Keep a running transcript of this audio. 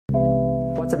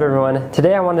What's up everyone?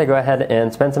 Today I wanted to go ahead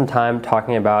and spend some time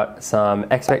talking about some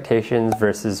expectations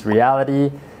versus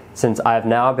reality, since I've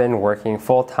now been working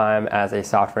full-time as a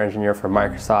software engineer for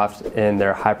Microsoft in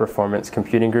their high-performance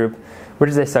computing group, which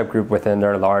is a subgroup within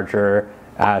their larger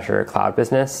Azure cloud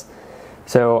business.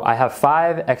 So I have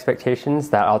 5 expectations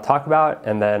that I'll talk about,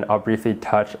 and then I'll briefly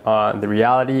touch on the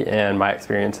reality and my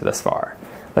experience thus far.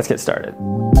 Let's get started.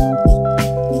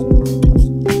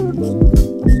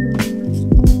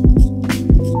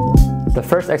 The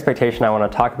first expectation I want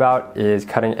to talk about is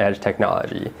cutting-edge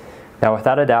technology. Now,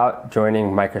 without a doubt,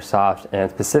 joining Microsoft and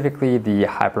specifically the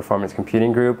high-performance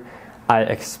computing group, I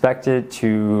expected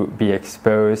to be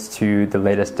exposed to the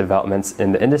latest developments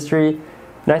in the industry,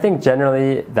 and I think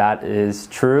generally that is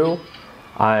true.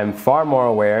 I'm far more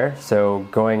aware, so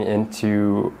going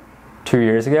into 2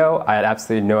 years ago, I had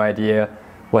absolutely no idea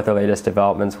what the latest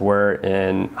developments were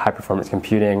in high-performance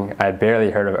computing. I had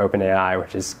barely heard of OpenAI,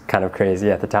 which is kind of crazy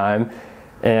at the time.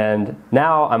 And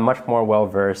now I'm much more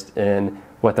well-versed in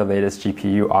what the latest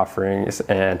GPU offerings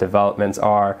and developments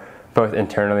are, both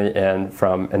internally and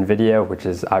from NVIDIA, which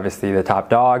is obviously the top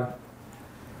dog.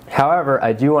 However,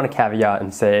 I do want to caveat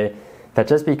and say that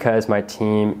just because my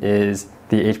team is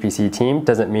the HPC team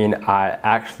doesn't mean I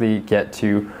actually get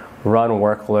to run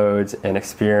workloads and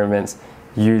experiments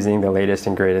using the latest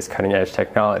and greatest cutting-edge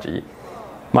technology.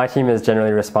 My team is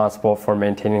generally responsible for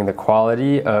maintaining the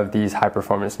quality of these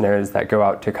high-performance nodes that go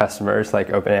out to customers like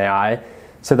OpenAI.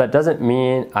 So that doesn't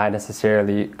mean I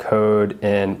necessarily code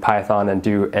in Python and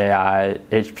do AI,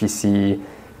 HPC,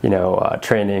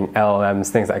 training, LLMs,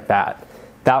 things like that.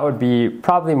 That would be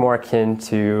probably more akin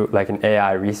to like an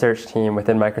AI research team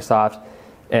within Microsoft.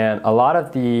 And a lot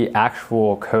of the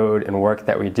actual code and work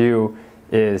that we do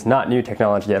is not new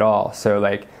technology at all. So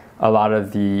like a lot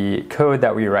of the code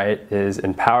that we write is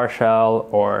in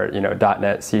PowerShell or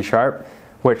 .NET C#,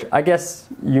 which I guess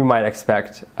you might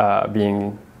expect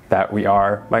being that we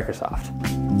are Microsoft.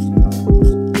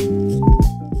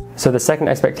 So the second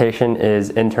expectation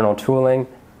is internal tooling.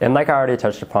 And like I already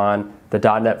touched upon, the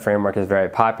 .NET framework is very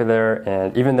popular,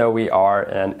 and even though we are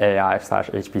an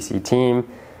AI/HPC team,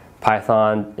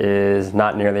 Python is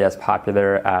not nearly as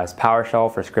popular as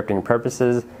PowerShell for scripting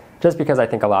purposes, just because I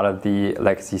think a lot of the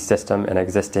legacy system and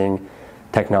existing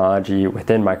technology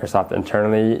within Microsoft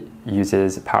internally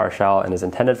uses PowerShell and is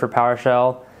intended for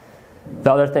PowerShell.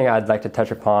 The other thing I'd like to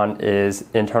touch upon is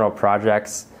internal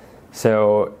projects.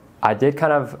 So I did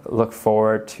kind of look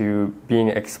forward to being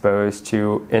exposed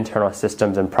to internal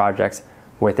systems and projects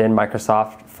within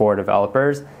Microsoft for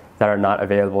developers that are not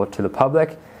available to the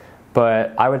public.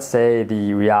 But I would say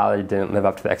the reality didn't live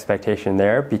up to the expectation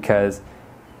there, because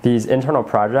these internal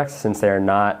projects, since they are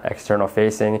not external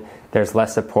facing, there's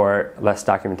less support, less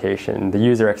documentation. The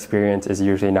user experience is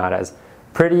usually not as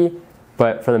pretty,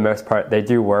 but for the most part, they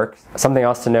do work. Something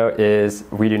else to note is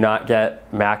we do not get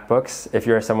MacBooks. If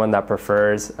you're someone that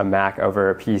prefers a Mac over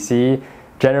a PC,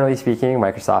 generally speaking,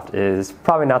 Microsoft is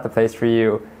probably not the place for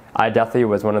you. I definitely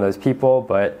was one of those people,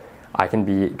 but I can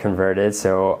be converted,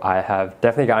 so I have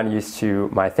definitely gotten used to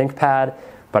my ThinkPad,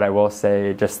 but I will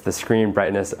say just the screen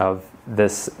brightness of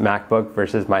this MacBook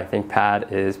versus my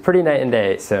ThinkPad is pretty night and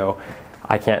day, so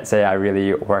I can't say I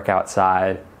really work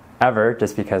outside ever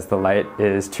just because the light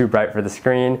is too bright for the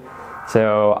screen.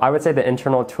 So I would say the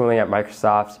internal tooling at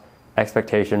Microsoft,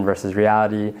 expectation versus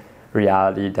reality,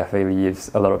 reality definitely leaves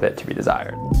a little bit to be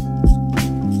desired.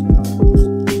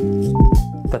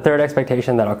 The third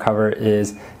expectation that I'll cover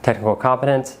is technical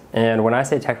competence. And when I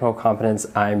say technical competence,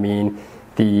 I mean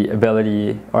the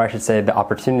ability, or I should say the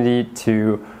opportunity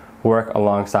to work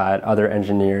alongside other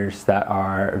engineers that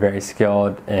are very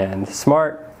skilled and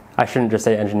smart. I shouldn't just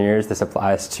say engineers, this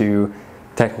applies to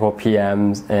technical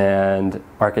PMs and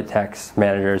architects,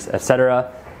 managers,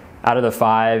 etc. Out of the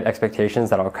 5 expectations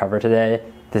that I'll cover today,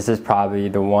 this is probably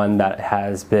the one that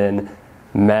has been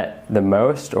met the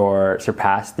most or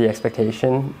surpassed the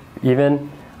expectation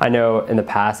even. I know in the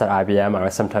past at IBM I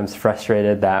was sometimes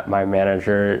frustrated that my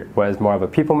manager was more of a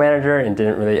people manager and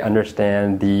didn't really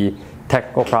understand the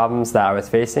technical problems that I was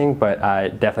facing, but I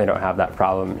definitely don't have that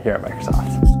problem here at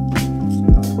Microsoft.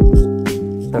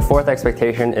 The fourth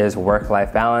expectation is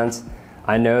work-life balance.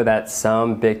 I know that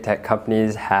some big tech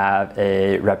companies have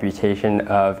a reputation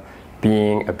of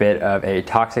being a bit of a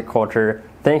toxic culture.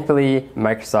 Thankfully,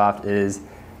 Microsoft is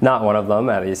not one of them,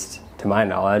 at least to my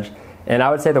knowledge. And I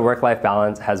would say the work-life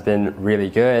balance has been really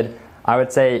good. I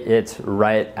would say it's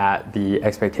right at the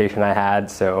expectation I had.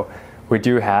 So we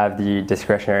do have the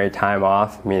discretionary time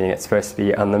off, meaning it's supposed to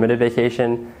be unlimited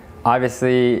vacation.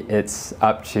 Obviously, it's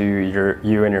up to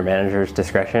you and your manager's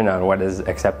discretion on what is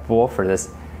acceptable for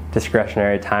this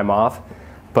discretionary time off.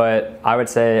 but I would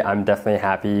say I'm definitely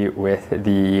happy with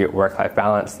the work-life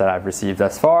balance that I've received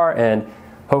thus far, and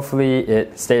hopefully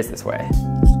it stays this way.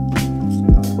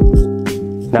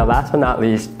 Now, last but not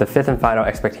least, the fifth and final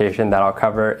expectation that I'll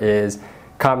cover is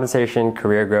compensation,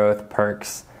 career growth,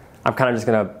 perks. I'm kind of just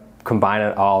going to combine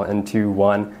it all into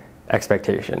one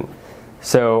expectation.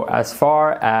 So as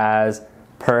far as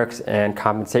perks and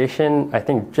compensation, I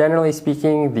think generally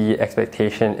speaking, the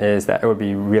expectation is that it would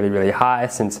be really, really high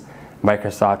since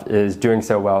Microsoft is doing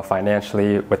so well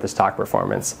financially with the stock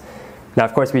performance. Now,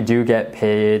 of course, we do get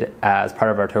paid as part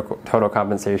of our total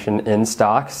compensation in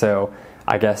stock, so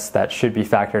I guess that should be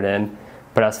factored in.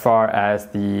 But as far as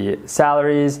the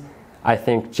salaries, I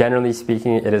think generally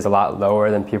speaking, it is a lot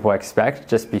lower than people expect,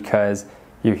 just because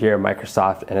you hear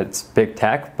Microsoft and it's big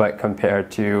tech, but compared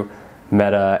to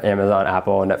Meta, Amazon,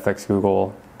 Apple, Netflix,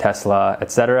 Google, Tesla,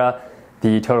 etc.,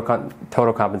 the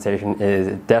total compensation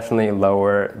is definitely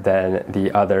lower than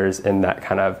the others in that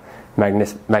kind of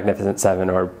Magnificent Seven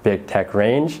or big tech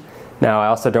range. Now, I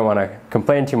also don't want to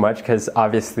complain too much because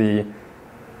obviously,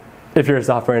 if you're a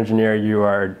software engineer, you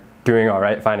are doing all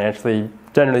right financially,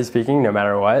 generally speaking, no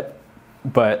matter what.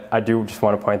 But I do just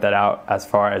want to point that out as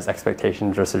far as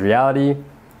expectations versus reality.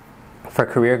 For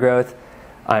career growth,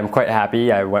 I'm quite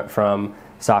happy. I went from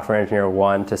software engineer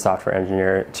 1 to software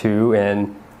engineer 2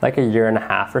 in like a year and a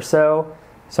half or so.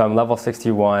 So I'm level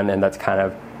 61, and that's kind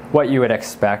of what you would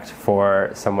expect for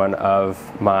someone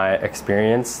of my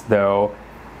experience, though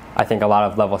I think a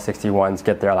lot of level 61s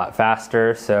get there a lot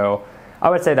faster. So I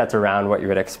would say that's around what you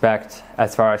would expect.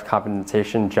 As far as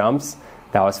compensation jumps,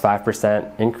 that was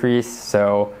 5% increase,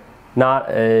 so not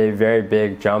a very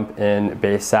big jump in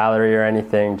base salary or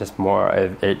anything, just more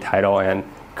of a title and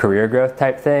career growth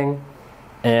type thing.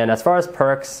 And as far as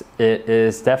perks, it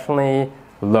is definitely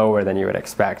lower than you would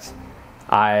expect.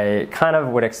 I kind of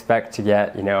would expect to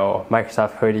get,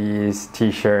 Microsoft hoodies,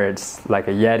 t-shirts, like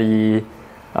a Yeti,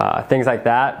 things like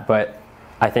that, but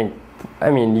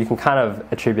you can kind of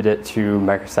attribute it to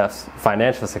Microsoft's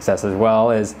financial success as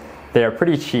well, as they are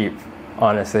pretty cheap,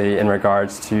 honestly, in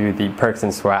regards to the perks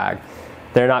and swag.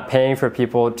 They're not paying for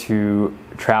people to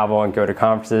travel and go to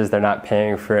conferences. They're not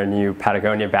paying for a new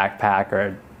Patagonia backpack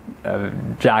or a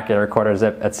jacket or quarter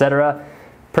zip, etc.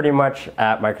 Pretty much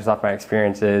at Microsoft, my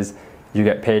experience is you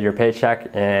get paid your paycheck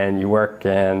and you work,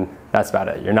 and that's about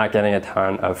it. You're not getting a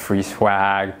ton of free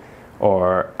swag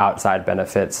or outside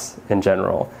benefits in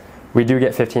general. We do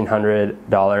get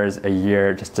 $1,500 a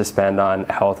year just to spend on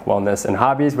health, wellness, and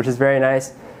hobbies, which is very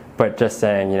nice. But just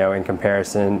saying, in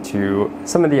comparison to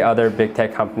some of the other big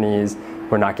tech companies,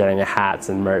 we're not getting hats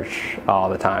and merch all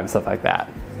the time, stuff like that.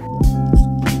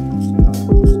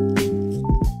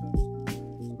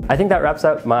 I think that wraps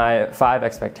up my 5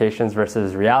 expectations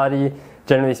versus reality.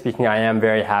 Generally speaking, I am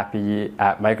very happy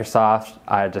at Microsoft.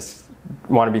 I just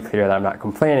want to be clear that I'm not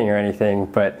complaining or anything,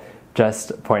 but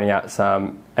just pointing out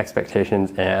some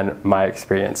expectations and my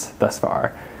experience thus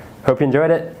far. Hope you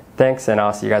enjoyed it. Thanks, and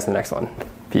I'll see you guys in the next one.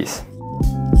 Peace.